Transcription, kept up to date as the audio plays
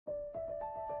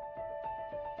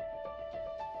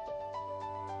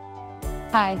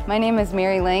Hi, my name is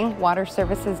Mary Lang, Water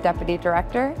Services Deputy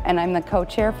Director, and I'm the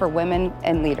co-chair for Women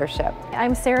in Leadership.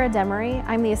 I'm Sarah Demery.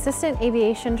 I'm the Assistant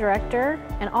Aviation Director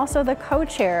and also the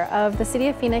co-chair of the City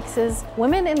of Phoenix's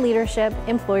Women in Leadership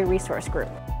Employee Resource Group.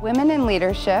 Women in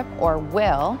Leadership, or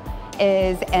WIL,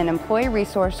 is an employee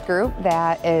resource group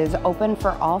that is open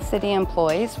for all city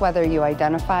employees, whether you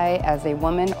identify as a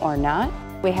woman or not.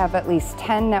 We have at least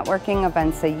 10 networking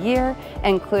events a year,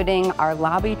 including our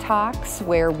lobby talks,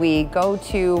 where we go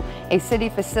to a city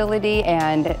facility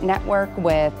and network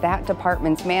with that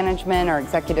department's management or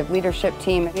executive leadership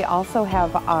team. We also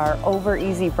have our Over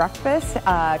Easy Breakfast,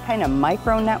 kind of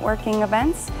micro networking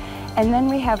events. And then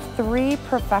we have 3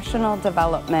 professional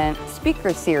development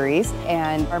speaker series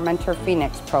and our Mentor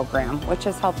Phoenix program, which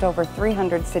has helped over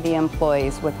 300 city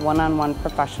employees with one-on-one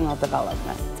professional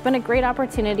development. It's been a great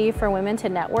opportunity for women to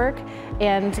network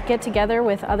and get together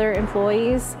with other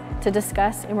employees to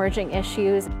discuss emerging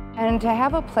issues. And to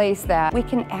have a place that we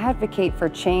can advocate for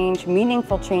change,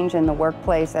 meaningful change in the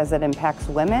workplace as it impacts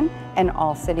women and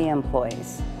all city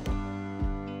employees.